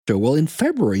Well, in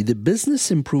February, the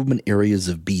Business Improvement Areas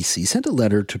of BC sent a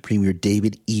letter to Premier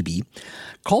David Eby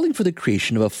calling for the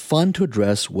creation of a fund to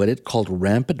address what it called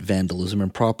rampant vandalism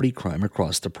and property crime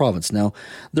across the province. Now,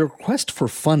 the request for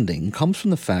funding comes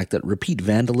from the fact that repeat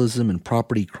vandalism and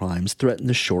property crimes threaten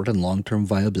the short and long-term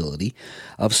viability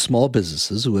of small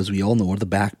businesses, who, as we all know, are the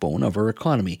backbone of our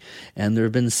economy. And there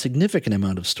have been a significant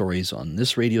amount of stories on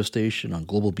this radio station, on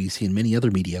Global BC, and many other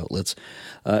media outlets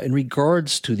in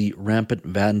regards to the rampant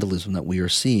vandalism that we are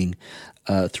seeing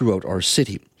throughout our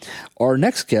city. Our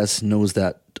next guest knows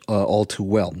that all too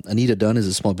well. Anita Dunn is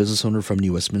a small business owner from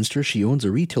New Westminster. She owns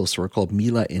a retail store called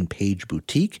Mila and Page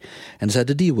Boutique and has had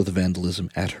to deal with vandalism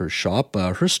at her shop.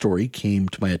 Her story came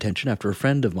to my attention after a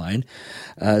friend of mine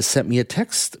sent me a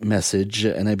text message,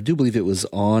 and I do believe it was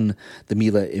on the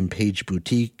Mila and Page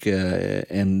Boutique,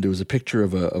 and there was a picture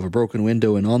of a broken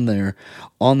window, and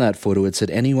on that photo it said,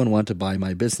 "Anyone want to buy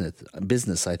my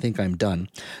business? I think I'm done.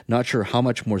 Not sure how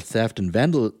much more theft and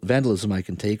vandalism I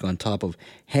can take on top of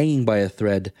hanging by a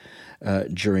thread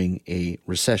during a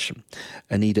recession."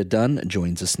 Anita Dunn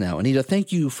joins us now. Anita,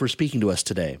 thank you for speaking to us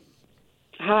today.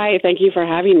 Hi, thank you for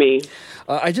having me.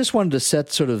 I just wanted to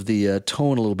set sort of the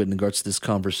tone a little bit in regards to this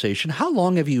conversation. How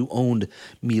long have you owned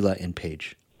Mila and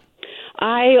Page?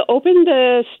 I opened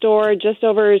the store just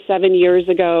over 7 years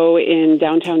ago in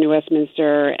downtown New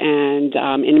Westminster, and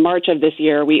in March of this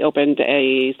year, we opened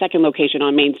a second location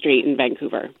on Main Street in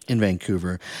Vancouver.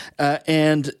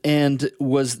 And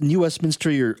was New Westminster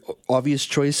your obvious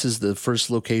choice as the first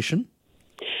location?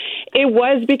 It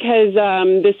was because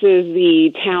this is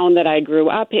the town that I grew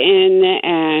up in,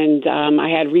 and I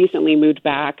had recently moved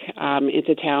back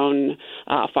into town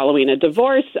following a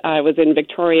divorce. I was in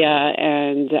Victoria,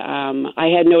 and I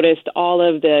had noticed all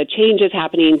of the changes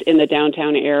happening in the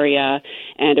downtown area,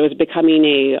 and it was becoming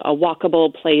a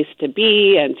walkable place to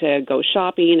be and to go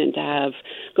shopping and to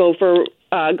go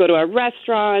to a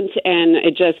restaurant, and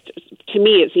it just, to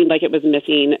me, it seemed like it was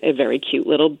missing a very cute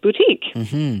little boutique.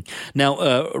 Mm-hmm.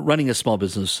 Now, running a small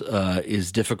business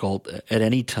is difficult at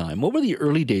any time. What were the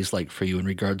early days like for you in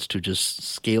regards to just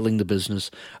scaling the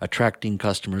business, attracting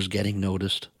customers, getting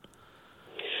noticed?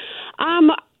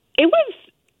 It was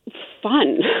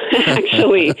fun,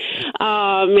 actually.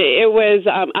 It was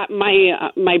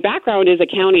my background is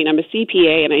accounting. I'm a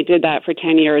CPA, and I did that for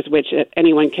 10 years, which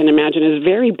anyone can imagine is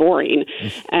very boring.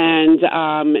 And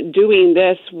doing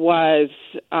this was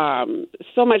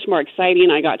so much more exciting.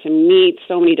 I got to meet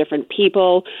so many different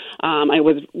people. I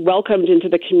was welcomed into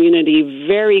the community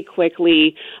very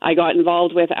quickly. I got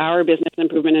involved with our Business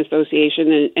Improvement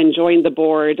Association and joined the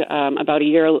board about a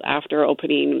year after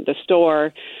opening the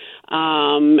store.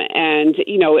 And,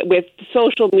 you know, with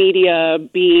social media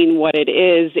being what it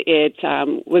is, it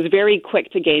was very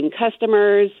quick to gain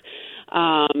customers,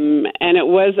 and it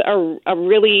was a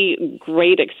really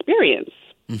great experience.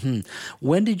 Mm-hmm.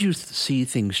 When did you see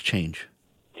things change?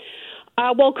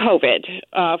 Well, COVID,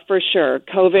 for sure.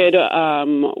 COVID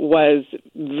was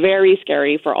very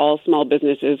scary for all small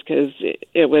businesses because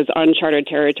it was uncharted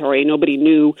territory. Nobody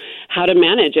knew how to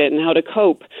manage it and how to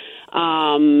cope.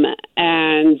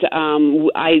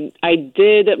 I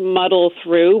did muddle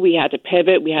through. We had to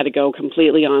pivot. We had to go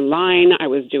completely online. I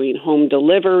was doing home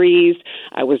deliveries.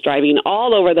 I was driving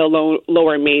all over the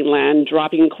lower mainland,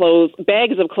 dropping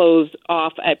bags of clothes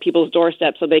off at people's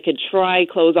doorsteps so they could try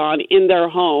clothes on in their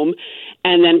home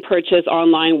and then purchase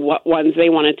online what ones they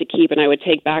wanted to keep, and I would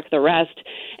take back the rest.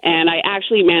 And I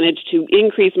actually managed to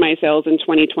increase my sales in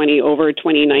 2020 over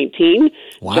 2019.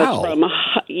 Wow.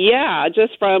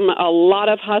 Just from a lot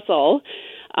of hustle.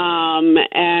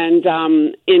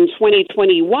 In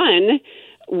 2021,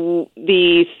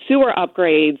 the sewer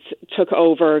upgrades took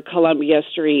over Columbia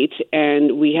Street,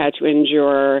 and we had to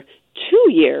endure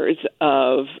 2 years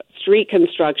of street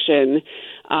construction.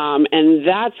 And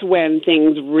that's when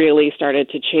things really started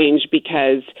to change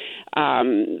because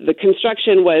the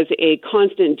construction was a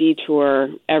constant detour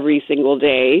every single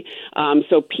day.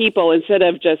 So people, instead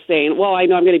of just saying, well, I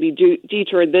know I'm going to be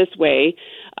detoured this way,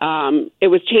 it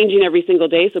was changing every single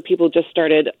day. So people just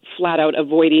started flat out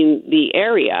avoiding the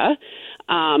area.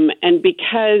 And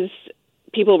because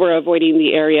people were avoiding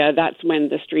the area, that's when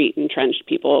the street entrenched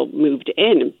people moved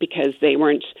in because they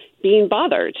weren't being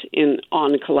bothered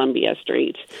on Columbia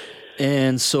Street.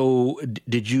 And so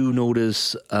did you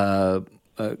notice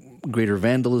greater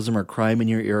vandalism or crime in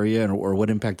your area, or what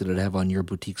impact did it have on your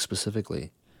boutique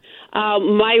specifically?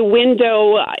 My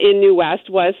window in New West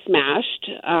was smashed.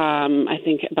 I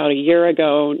think about a year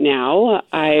ago now.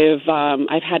 I've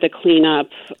had to clean up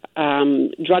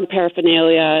drug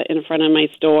paraphernalia in front of my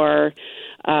store.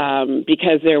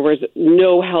 because there was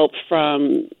no help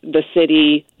from the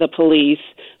city, the police,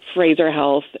 Fraser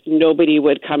Health. Nobody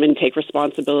would come and take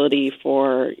responsibility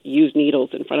for used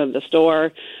needles in front of the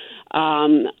store.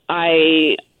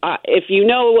 If you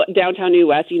know downtown New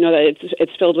West, you know that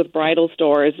it's filled with bridal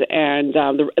stores, and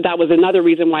that was another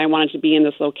reason why I wanted to be in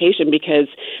this location, because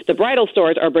the bridal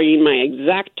stores are bringing my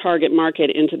exact target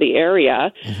market into the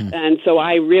area, and so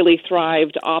I really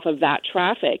thrived off of that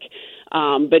traffic.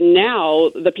 But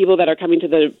now the people that are coming to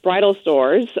the bridal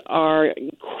stores are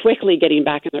quickly getting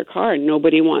back in their car, and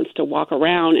nobody wants to walk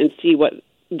around and see what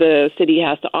the city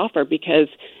has to offer because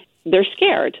they're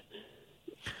scared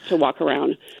to walk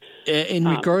around. In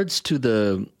regards to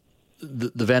the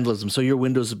vandalism, so your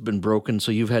windows have been broken,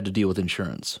 so you've had to deal with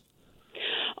insurance.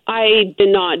 I did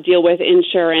not deal with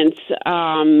insurance.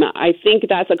 I think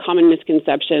that's a common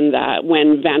misconception that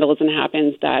when vandalism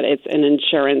happens, that it's an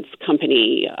insurance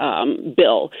company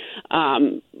bill.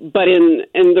 But in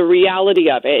the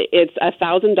reality of it, it's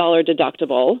 $1,000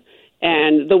 deductible,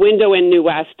 and the window in New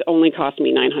West only cost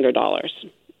me $900.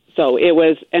 So it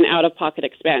was an out-of-pocket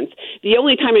expense. The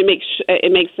only time it makes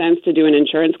sense to do an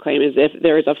insurance claim is if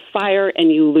there is a fire and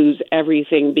you lose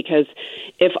everything, because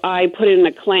if I put in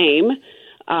a claim,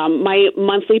 my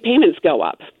monthly payments go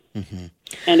up,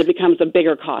 and it becomes a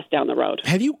bigger cost down the road.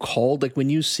 Have you called, like when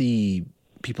you see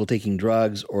people taking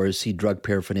drugs or see drug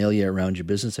paraphernalia around your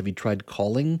business, have you tried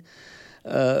calling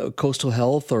Coastal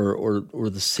Health or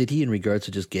the city in regards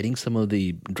to just getting some of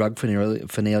the drug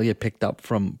paraphernalia picked up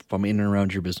from in and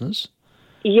around your business?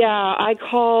 Yeah, I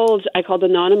called the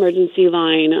non-emergency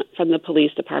line from the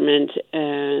police department,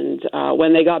 and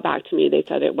when they got back to me, they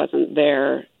said it wasn't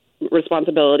their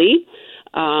responsibility.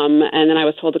 And then I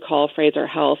was told to call Fraser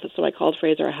Health, so I called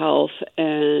Fraser Health,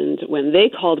 and when they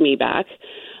called me back,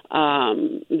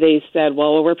 they said,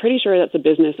 well, we're pretty sure that's a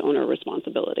business owner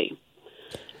responsibility.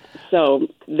 So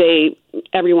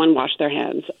everyone washed their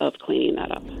hands of cleaning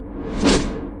that up.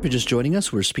 If you're just joining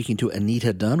us, we're speaking to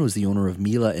Anita Dunn, who's the owner of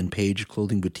Mila and Page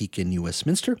Clothing Boutique in New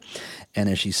Westminster. And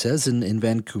as she says, in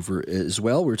Vancouver as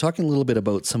well. We're talking a little bit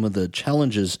about some of the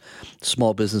challenges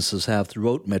small businesses have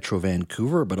throughout Metro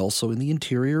Vancouver, but also in the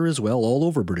interior as well, all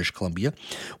over British Columbia,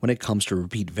 when it comes to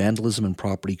repeat vandalism and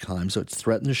property crime. So it's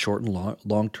threatened the short and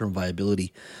long-term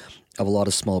viability of a lot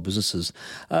of small businesses.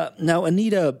 Now,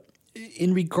 Anita,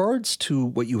 in regards to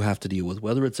what you have to deal with,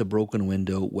 whether it's a broken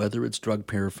window, whether it's drug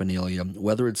paraphernalia,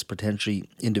 whether it's potentially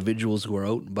individuals who are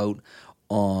out and about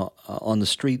on the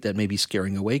street that may be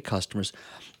scaring away customers,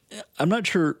 I'm not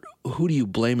sure who do you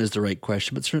blame is the right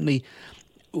question, but certainly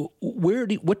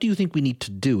what do you think we need to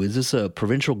do? Is this a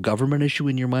provincial government issue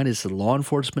in your mind? Is it a law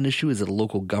enforcement issue? Is it a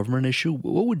local government issue?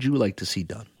 What would you like to see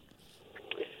done?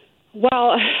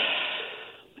 Well,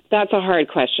 that's a hard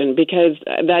question, because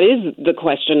that is the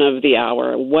question of the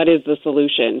hour. What is the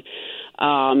solution?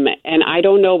 And I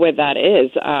don't know what that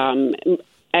is.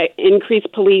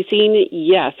 Increased policing,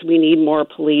 yes, we need more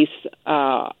police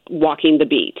walking the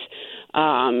beat,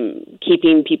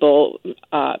 keeping people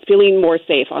feeling more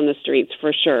safe on the streets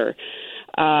for sure.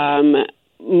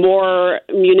 More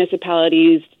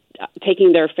municipalities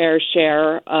taking their fair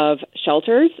share of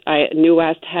shelters. New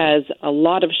West has a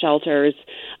lot of shelters,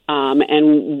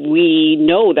 and we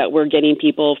know that we're getting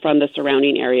people from the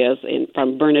surrounding areas,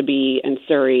 from Burnaby and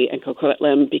Surrey and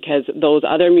Coquitlam, because those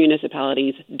other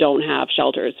municipalities don't have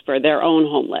shelters for their own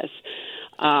homeless.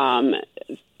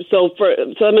 So for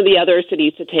some of the other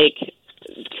cities to take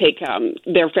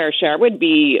their fair share would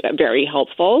be very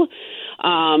helpful,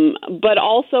 but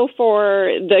also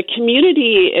for the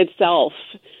community itself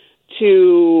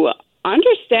to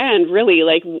understand really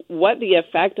like what the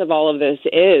effect of all of this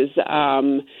is.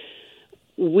 At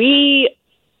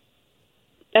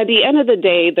the end of the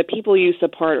day, the people you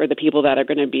support are the people that are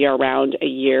going to be around a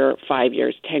year, 5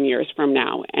 years, 10 years from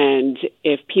now. And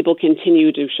if people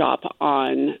continue to shop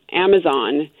on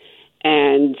Amazon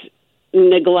and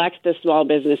neglect the small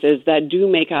businesses that do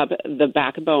make up the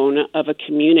backbone of a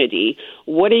community,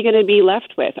 what are you going to be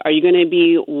left with? Are you going to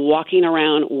be walking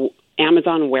around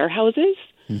Amazon warehouses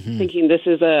thinking this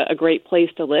is a great place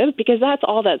to live? Because that's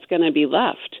all that's going to be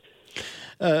left.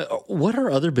 What are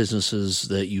other businesses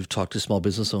that you've talked to, small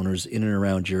business owners in and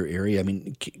around your area? I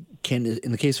mean,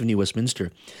 in the case of New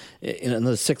Westminster, in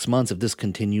another 6 months, if this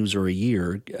continues, or a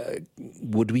year,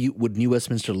 would New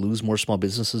Westminster lose more small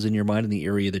businesses in your mind in the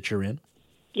area that you're in?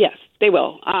 Yes, they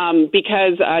will,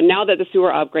 because now that the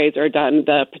sewer upgrades are done,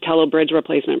 the Patello Bridge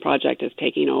replacement project is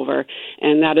taking over,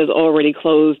 and that has already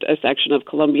closed a section of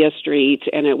Columbia Street,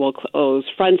 and it will close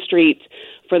Front Street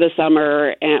for the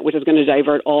summer, which is going to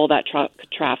divert all that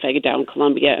traffic down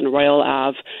Columbia and Royal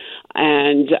Ave.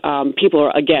 And people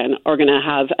are going to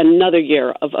have another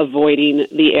year of avoiding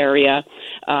the area.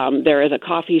 There is a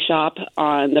coffee shop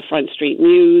on the Front Street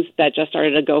Mews that just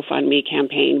started a GoFundMe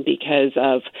campaign because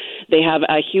they have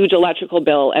a huge electrical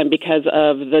bill, and because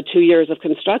of the 2 years of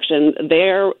construction,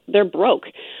 they're broke.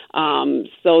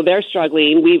 So they're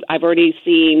struggling. I've already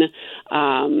seen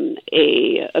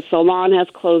a salon has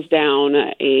closed down,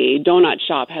 a donut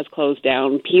shop has closed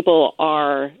down. People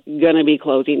are going to be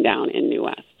closing down in New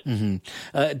West.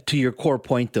 Mm-hmm. To your core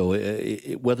point, though,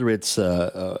 whether it's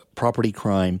property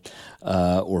crime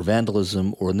or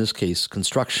vandalism, or in this case,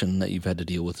 construction that you've had to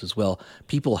deal with as well,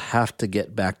 people have to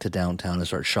get back to downtown and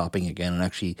start shopping again, and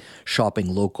actually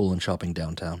shopping local and shopping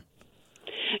downtown.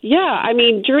 Yeah, I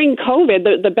mean, during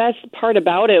COVID, the best part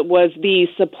about it was the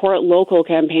support local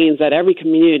campaigns that every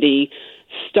community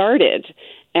started,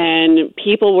 and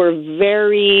people were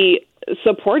very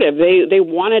supportive. They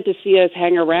wanted to see us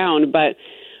hang around, but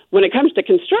when it comes to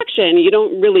construction, you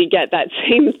don't really get that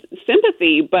same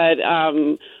sympathy, but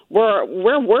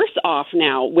we're worse off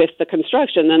now with the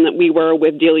construction than that we were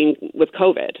with dealing with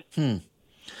COVID.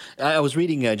 I was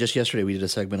reading just yesterday, we did a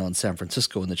segment on San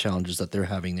Francisco and the challenges that they're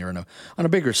having there on a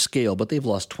bigger scale, but they've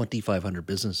lost 2,500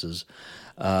 businesses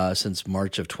since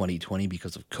March of 2020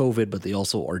 because of COVID, but they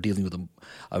also are dealing with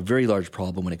a very large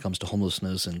problem when it comes to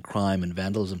homelessness and crime and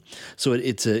vandalism. So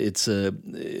it's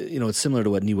similar to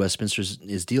what New Westminster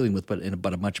is dealing with,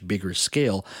 but a much bigger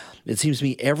scale. It seems to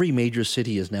me every major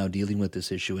city is now dealing with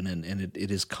this issue, and it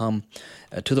has come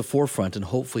to the forefront, and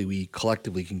hopefully we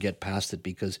collectively can get past it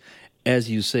because,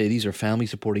 as you say, these are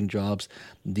family-supporting jobs.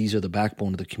 These are the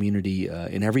backbone of the community,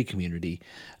 in every community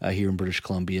here in British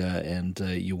Columbia, and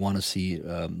you want to see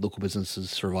local businesses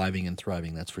surviving and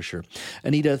thriving, that's for sure.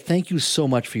 Anita, thank you so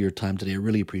much for your time today. I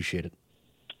really appreciate it.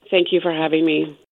 Thank you for having me.